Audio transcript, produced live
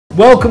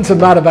Welcome to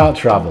Mad About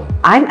Travel.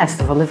 I'm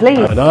Esther van der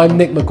Vliet. And I'm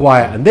Nick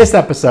Maguire, and this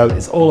episode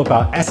is all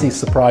about Essy's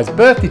surprise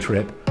birthday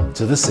trip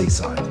to the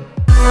seaside.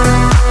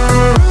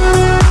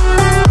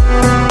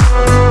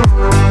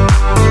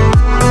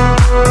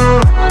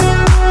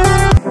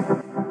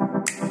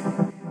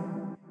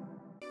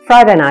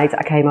 Friday night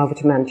I came over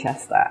to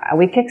Manchester and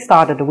we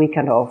kick-started the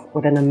weekend off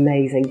with an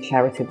amazing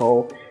charity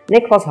ball.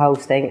 Nick was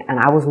hosting and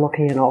I was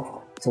lucky enough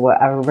to wear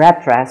a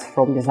red dress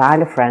from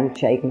designer friend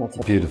Jake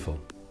Nutter. Beautiful,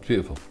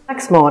 beautiful.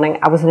 Next morning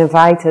I was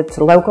invited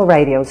to a local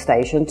radio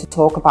station to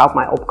talk about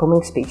my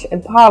upcoming speech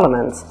in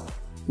Parliament.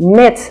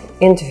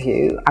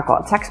 Mid-interview I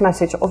got a text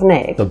message of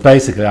Nick. So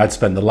basically I'd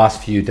spent the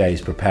last few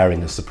days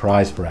preparing a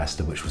surprise for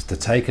Esther, which was to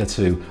take her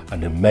to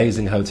an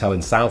amazing hotel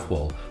in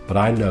Southwold, but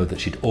I know that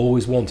she'd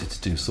always wanted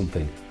to do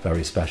something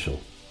very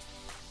special.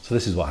 So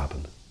this is what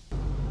happened.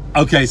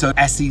 Okay, so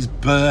Essy's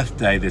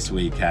birthday this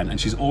weekend, and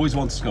she's always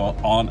wanted to go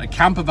on a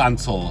camper van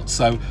tour.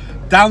 So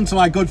down to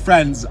my good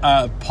friends,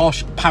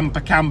 Posh Pamper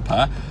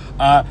Camper,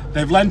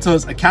 they've lent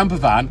us a camper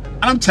van,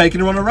 and I'm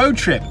taking her on a road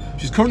trip.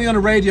 She's currently on a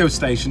radio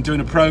station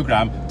doing a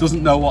programme,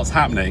 doesn't know what's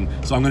happening,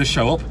 so I'm going to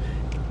show up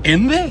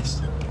in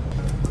this.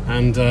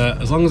 And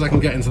as long as I can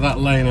get into that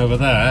lane over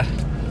there,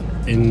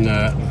 in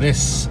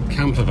this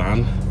camper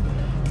van,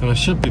 then I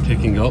should be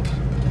picking up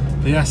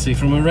the Essy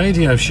from a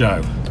radio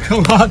show.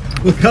 Come on,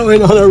 we're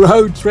going on a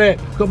road trip,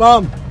 come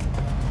on.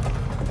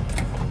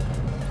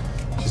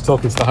 She's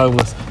talking to the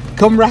homeless.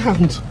 Come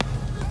round.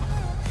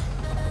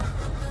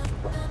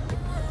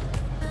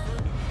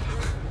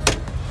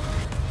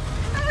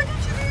 How did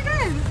you do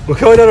this? We're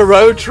going on a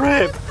road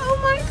trip. Oh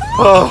my god!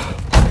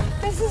 Oh,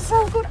 This is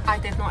so good. I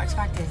did not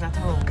expect this at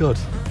all. good.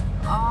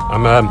 Oh,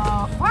 I'm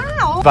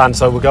wow! van,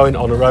 so we're going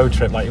on a road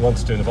trip like you want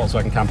to do in the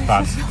Volkswagen camper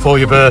van for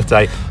your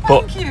birthday.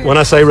 But Thank you. when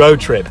I say road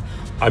trip,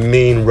 I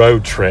mean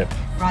road trip.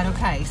 Right,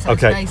 okay, so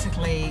Okay. it's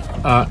basically...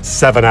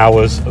 7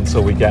 hours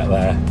until we get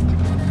there.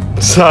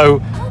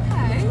 So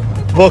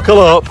Okay. buckle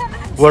up.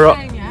 We're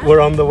Explain, yeah?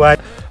 we're on the way.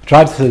 I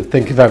tried to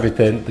think of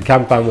everything. The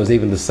camper van was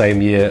even the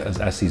same year as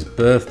Essy's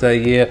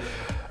birthday year,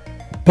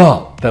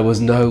 but there was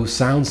no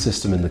sound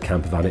system in the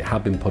camper van. It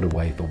had been put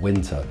away for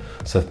winter.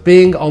 So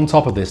being on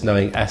top of this,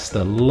 knowing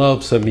Esther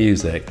loves her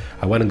music,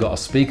 I went and got a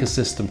speaker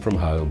system from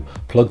home,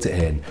 plugged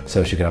it in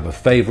so she could have her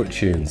favourite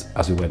tunes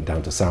as we went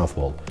down to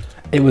Southwold.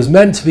 It was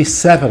meant to be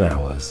 7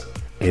 hours.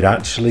 It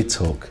actually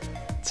took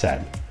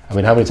 10. I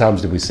mean, how many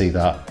times did we see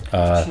that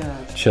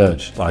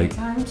church? Like,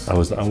 I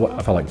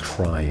felt like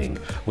crying.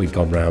 We'd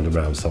gone round and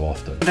round so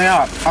often. They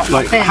are.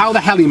 Like, how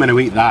the hell are you meant to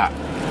eat that?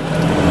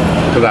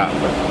 Look at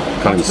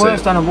that. Can't even see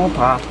Worse it. than a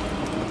whopper.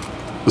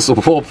 It's a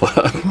Whopper.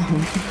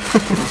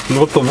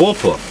 Not the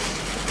Whopper.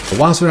 But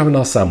whilst we were having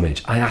our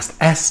sandwich, I asked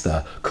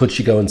Esther, could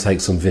she go and take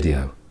some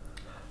video?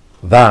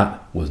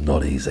 That was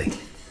not easy.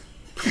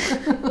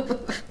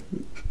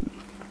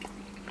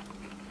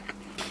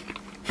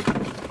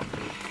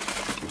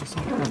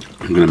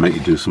 I'm going to make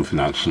you do something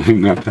actually. You're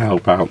going to have to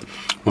help out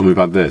when we've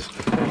had this.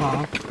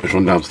 Wow. Let's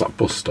run down to that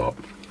bus stop,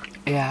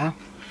 Yeah.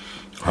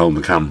 hold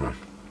the camera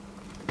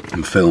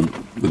and film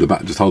with the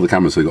back. Just hold the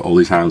camera so you've got all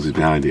these houses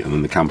behind it and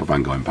then the camper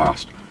van going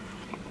past.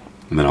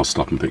 And then I'll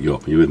stop and pick you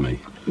up. Are you with me?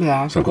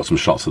 Yeah. So I've got some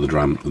shots of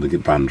the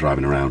van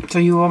driving around. So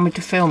you want me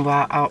to film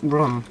while I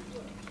run?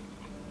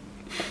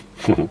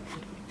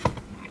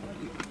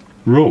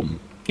 Run?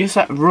 You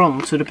said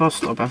run to the bus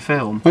stop and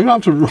film. I don't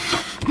have to run.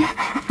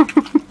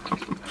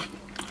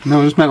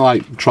 No, I just meant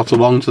like trot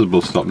along to the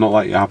bus stop, not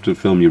like you have to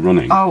film you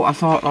running. Oh, I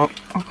thought, oh,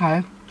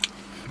 okay.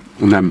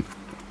 And then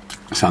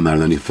stand there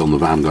and then you film the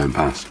van going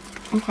past.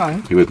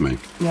 Okay, You with me?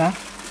 yeah.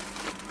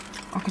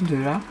 I can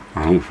do that.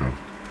 I hope so.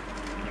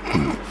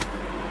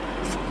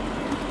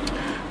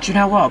 Do you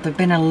know what? They've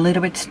been a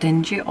little bit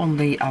stingy on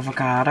the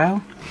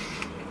avocado.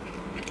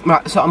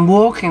 Right, so I'm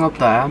walking up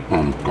there.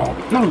 Oh my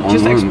god. No,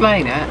 just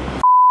explain it.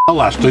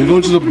 Last you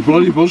go to the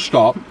bloody bus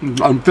stop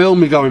and film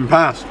me going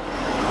past.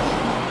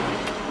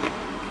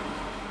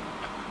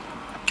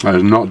 That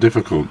is not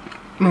difficult.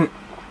 Yeah,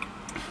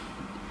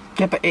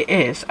 but it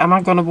is. Am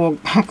I going to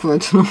walk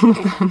backwards and all of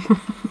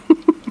them?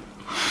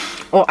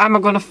 Or am I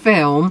going to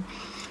film,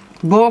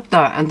 walk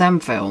there and then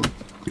film?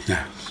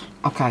 Yes.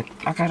 Okay,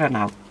 I get it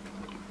now.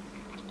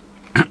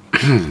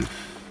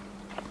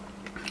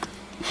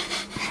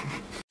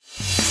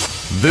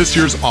 This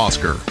year's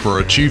Oscar for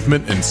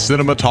achievement in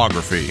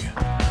cinematography.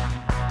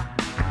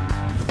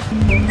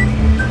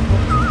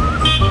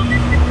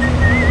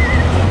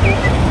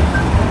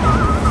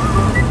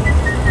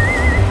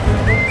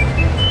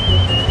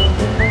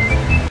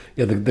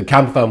 Yeah, the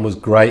camper van was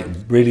great,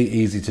 really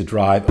easy to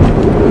drive.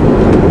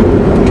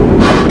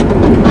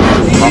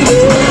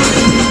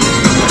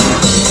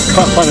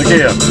 Can't find the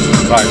gear.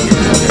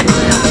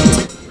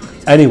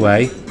 Right.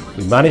 Anyway,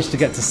 we managed to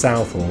get to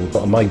Southwold,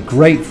 but my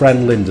great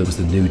friend Linda was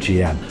the new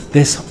GM.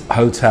 This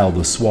hotel,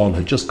 the Swan,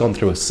 had just gone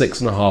through a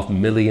 £6.5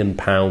 million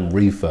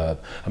refurb,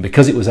 and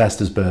because it was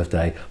Esther's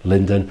birthday,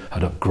 Lyndon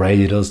had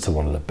upgraded us to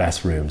one of the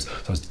best rooms.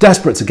 So I was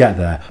desperate to get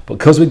there, but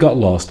because we got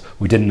lost,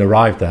 we didn't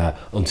arrive there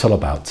until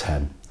about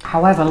 10.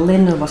 However,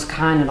 Lyndon was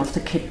kind enough to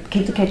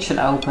keep the kitchen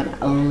open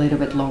a little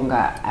bit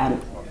longer,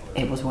 and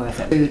it was worth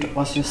it. Food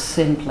was just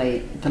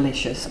simply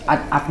delicious.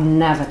 I've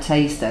never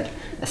tasted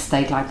a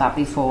steak like that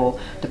before.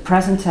 The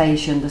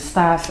presentation, the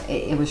staff,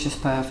 it was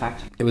just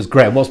perfect. It was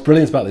great. And what's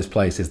brilliant about this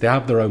place is they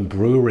have their own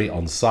brewery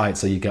on site,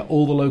 so you get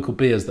all the local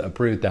beers that are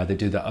brewed there. They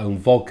do their own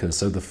vodkas,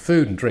 so the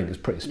food and drink is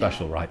pretty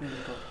special, right? Really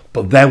good.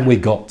 But then we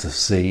got to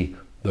see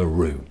the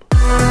room.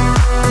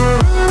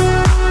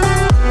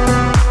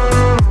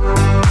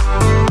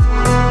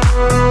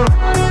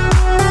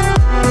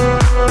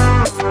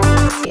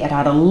 It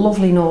had a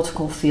lovely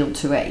nautical feel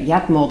to it,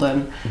 yet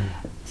modern.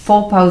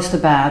 4-poster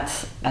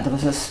beds, there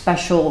was a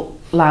special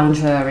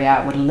lounge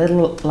area with a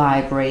little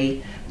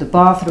library. The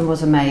bathroom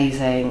was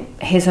amazing.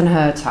 His and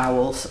her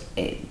towels,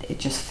 it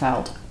just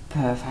felt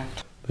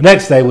perfect. The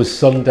next day was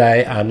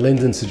Sunday, and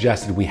Lyndon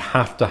suggested we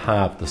have to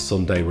have the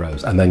Sunday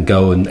roast and then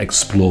go and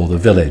explore the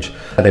village.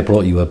 They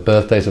brought you a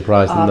birthday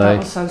surprise, didn't they? That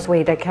was so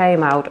sweet. They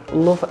came out,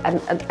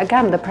 and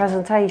again, the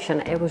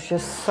presentation, it was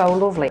just so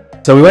lovely.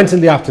 So we went in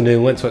the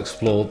afternoon, went to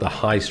explore the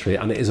high street,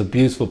 and it is a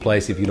beautiful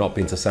place if you've not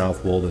been to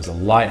Southwold. There's a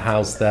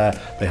lighthouse there,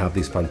 they have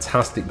these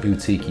fantastic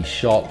boutique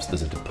shops,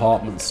 there's a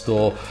department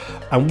store,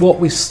 and what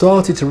we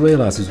started to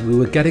realise is we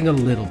were getting a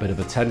little bit of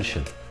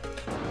attention.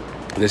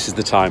 This is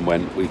the time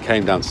when we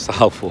came down to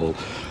Southwold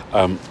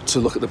to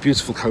look at the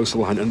beautiful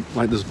coastline, and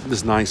like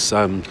there's nice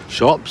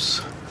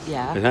shops.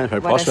 Yeah, you know,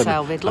 very where posh. they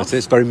sell vidlos.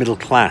 It's very middle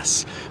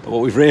class. But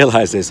what we've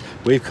realised is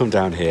we've come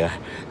down here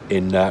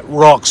in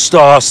rock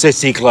star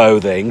city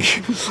clothing,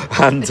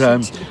 and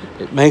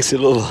it makes it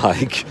look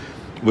like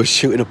we're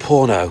shooting a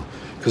porno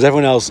because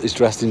everyone else is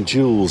dressed in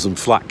jewels and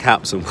flat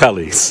caps and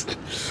wellies,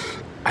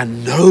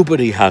 and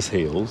nobody has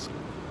heels.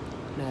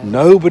 No.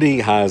 Nobody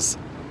has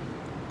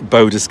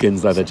Boda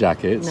Skins leather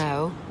jackets.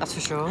 No, that's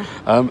for sure.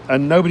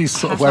 And nobody's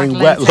sort of wearing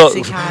like wet look.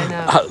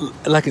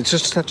 Like it's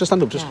just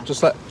stand up,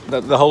 just let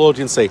the whole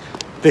audience see.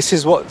 This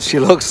is what she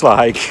looks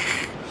like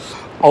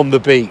on the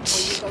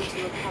beach.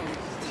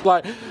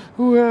 Like,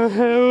 well,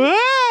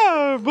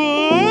 hello,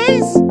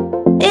 boys.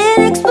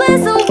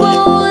 Inexplicable,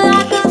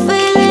 I can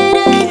feel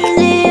it in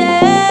the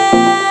air.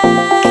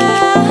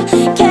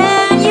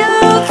 Can you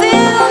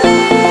feel me?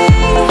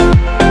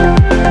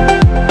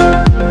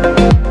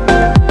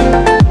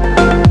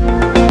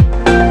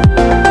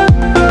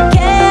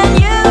 Can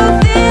you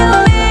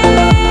feel me?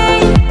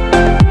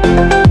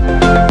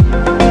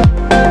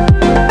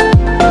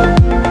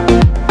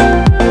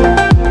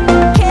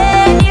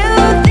 Can you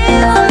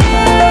feel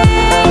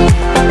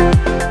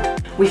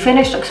me? We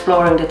finished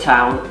exploring the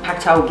town,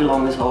 packed our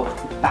belongings up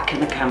back in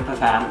the camper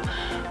van,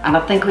 and I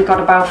think we got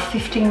about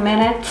 15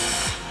 minutes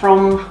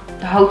from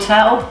the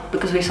hotel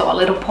because we saw a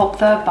little pub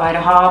there by the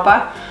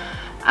harbour,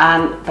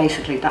 and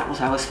basically that was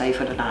our stay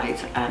for the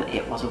night, and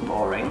it wasn't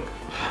boring.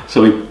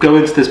 So we go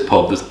into this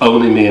pub, there's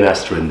only me and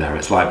Esther in there.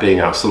 It's like being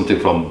out something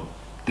from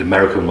the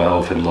American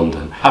Werewolf in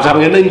London. After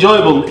having an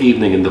enjoyable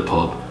evening in the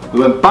pub, we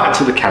went back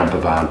to the camper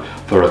van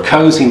for a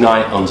cosy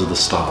night under the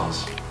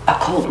stars. A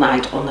cold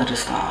night under the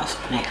stars,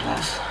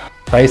 Nicholas.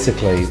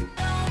 Basically,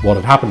 what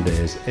had happened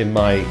is, in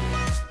my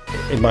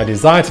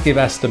desire to give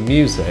Esther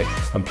music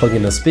and plug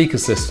in a speaker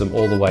system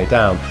all the way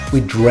down,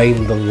 we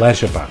drained the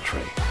leisure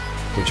battery,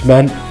 which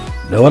meant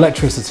no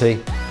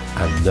electricity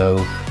and no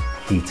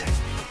heating.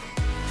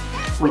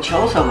 Which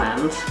also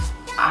meant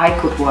I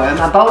could wear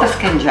my Boda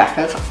Skin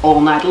jacket all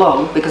night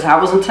long because I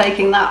wasn't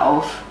taking that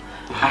off.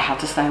 I had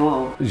to stay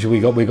warm. I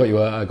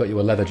got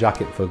you a leather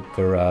jacket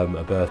for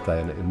a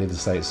birthday, and needless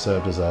to say, it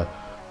served as a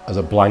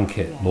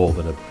blanket more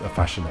than a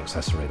fashion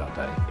accessory that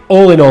day.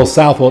 All in all,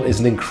 Southwold is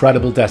an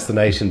incredible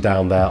destination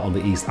down there on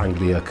the East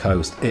Anglia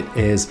coast. It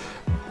is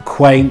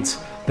quaint,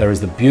 there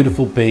is the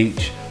beautiful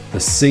beach, the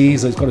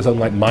seas, it's got its own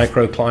like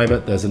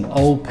microclimate, there's an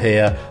old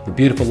pier, the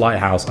beautiful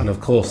lighthouse, and of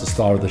course the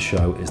star of the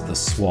show is the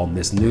Swan,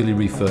 this newly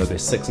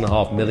refurbished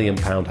 £6.5 million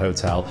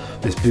hotel,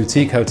 this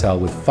boutique hotel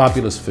with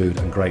fabulous food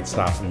and great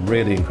staff, and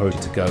really encourage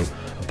you to go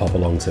and pop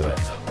along to it.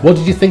 What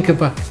did you think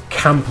of a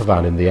camper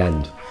van in the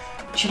end?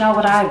 Do you know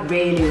what I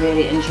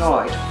really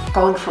enjoyed?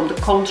 Going from the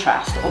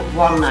contrast of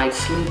one night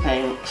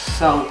sleeping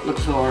so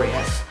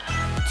luxurious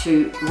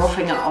to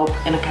roughing it up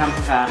in a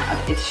camper van.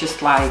 It's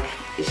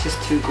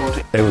just too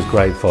good. It was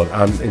great fun.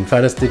 And in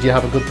fairness, did you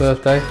have a good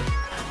birthday?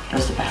 It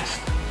was the best.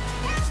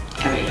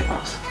 It really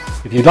was.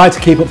 If you'd like to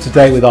keep up to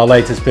date with our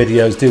latest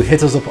videos, do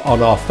hit us up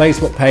on our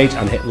Facebook page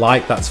and hit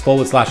like, that's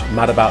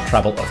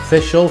 /MadAboutTravel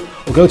official,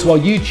 or go to our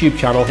YouTube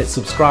channel, hit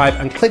subscribe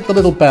and click the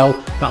little bell,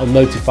 that'll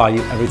notify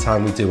you every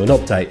time we do an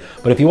update.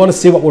 But if you want to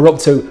see what we're up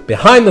to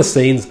behind the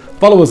scenes,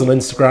 follow us on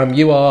Instagram.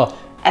 You are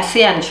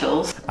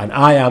Essentials. And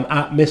I am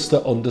at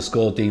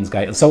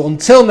Mr_Deansgate. And so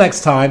until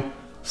next time,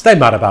 stay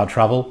mad about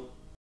travel.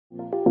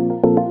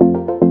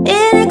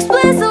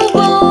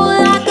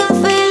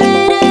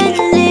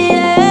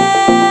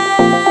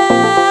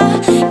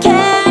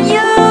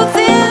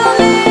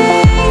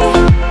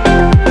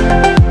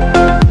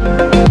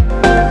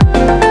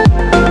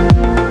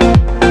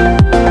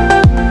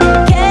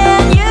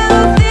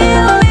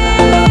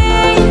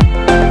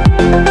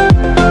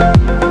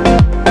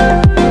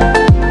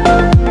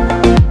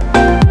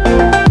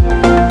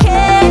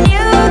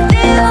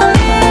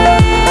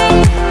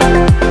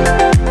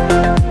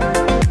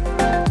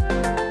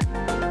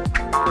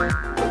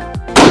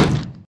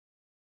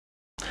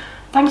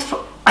 Thanks for